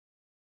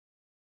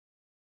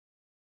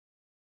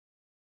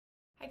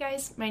Hi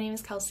guys, my name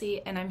is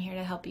Kelsey and I'm here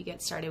to help you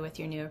get started with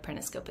your new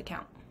Apprenticescope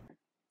account.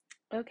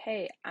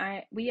 Okay,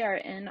 we are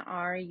in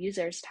our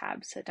users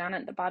tab. So down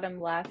at the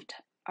bottom left,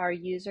 our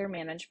user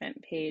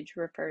management page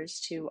refers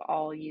to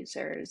all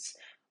users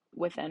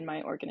within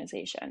my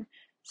organization.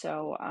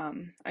 So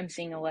I'm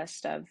seeing a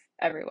list of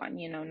everyone,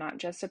 not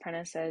just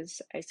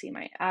apprentices. I see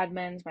my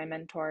admins, my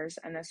mentors,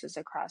 and this is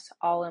across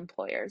all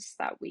employers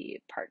that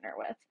we partner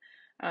with.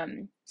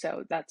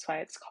 So that's why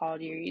it's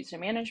called your user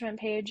management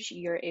page.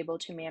 You're able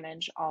to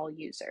manage all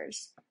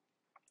users.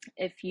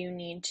 If you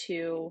need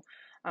to,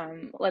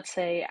 let's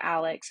say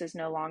Alex is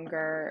no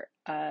longer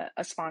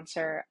a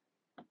sponsor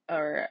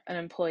or an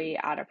employee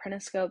at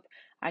Apprenticescope,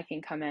 I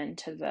can come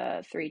into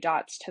the three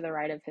dots to the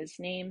right of his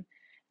name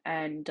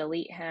and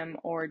delete him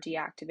or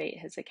deactivate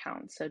his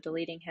account. So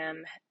deleting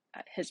him,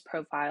 his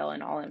profile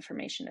and all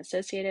information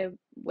associated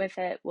with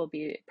it will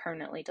be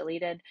permanently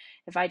deleted.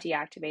 If I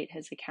deactivate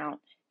his account,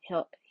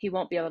 he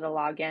won't be able to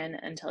log in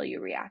until you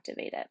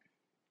reactivate it.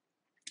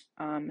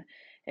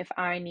 If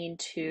I need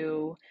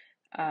to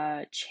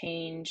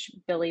change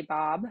Billy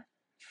Bob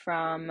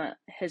from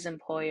his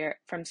employer,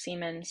 from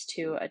Siemens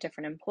to a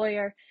different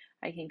employer,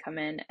 I can come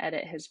in,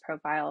 edit his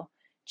profile,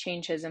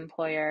 change his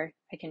employer.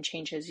 I can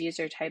change his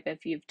user type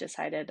if you've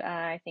decided,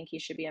 I think he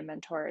should be a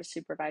mentor or a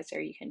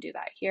supervisor. You can do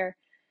that here.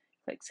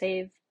 Click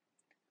save.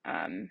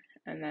 And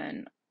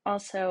then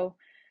also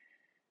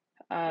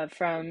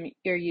from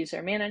your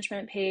user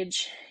management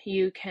page,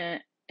 you can,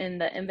 in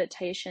the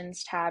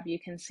invitations tab, you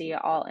can see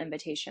all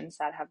invitations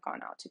that have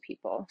gone out to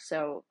people.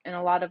 So in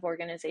a lot of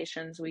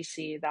organizations, we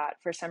see that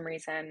for some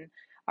reason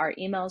our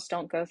emails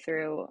don't go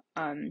through,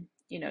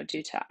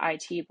 due to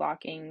IT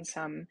blocking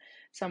some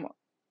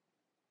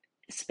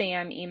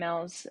spam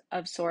emails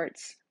of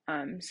sorts.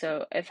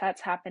 So if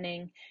that's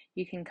happening,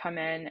 you can come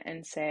in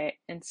and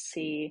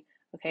see,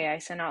 okay, I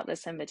sent out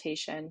this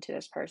invitation to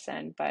this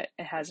person, but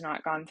it has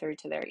not gone through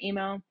to their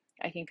email.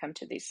 I can come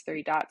to these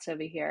three dots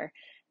over here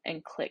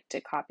and click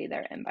to copy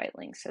their invite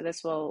link. So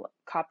this will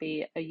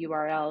copy a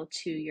URL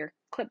to your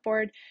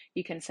clipboard.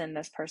 You can send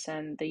this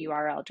person the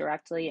URL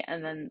directly,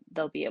 and then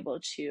they'll be able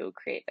to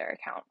create their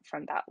account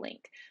from that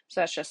link. So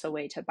that's just a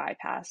way to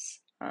bypass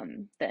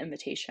the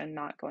invitation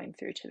not going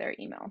through to their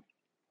email.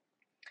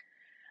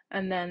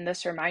 And then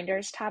this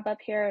reminders tab up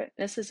here,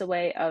 this is a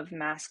way of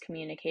mass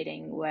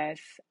communicating with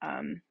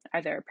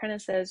either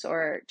apprentices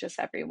or just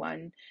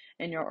everyone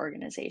in your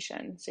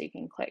organization. So you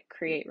can click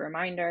create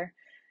reminder,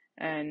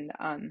 and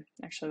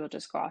actually we'll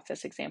just go off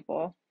this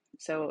example.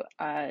 So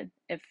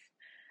if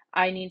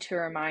I need to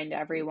remind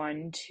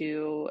everyone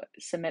to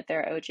submit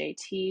their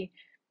OJT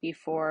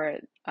before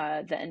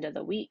the end of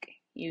the week,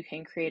 you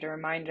can create a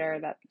reminder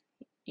that,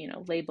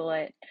 label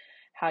it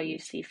how you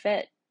see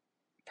fit,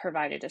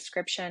 provide a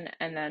description,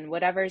 and then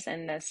whatever's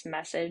in this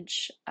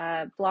message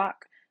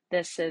block,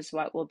 this is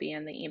what will be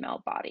in the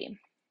email body.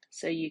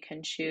 So you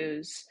can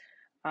choose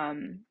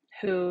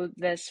who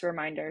this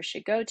reminder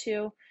should go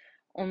to,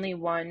 only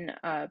one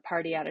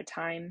party at a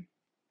time,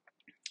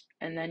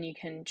 and then you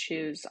can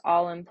choose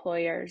all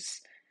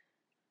employers,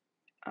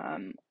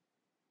 and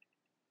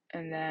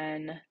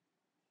then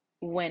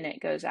when it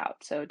goes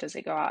out. So does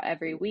it go out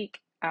every week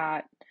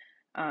at,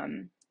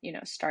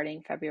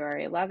 starting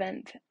February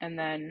 11th, and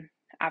then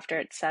after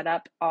it's set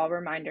up, all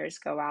reminders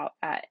go out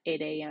at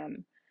 8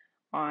 a.m.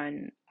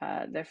 on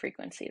the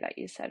frequency that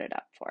you set it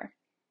up for.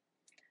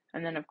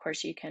 And then of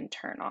course you can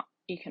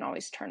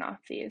always turn off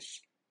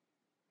these.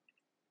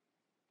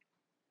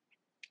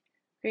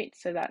 Great,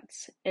 so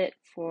that's it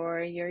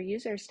for your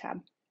users tab.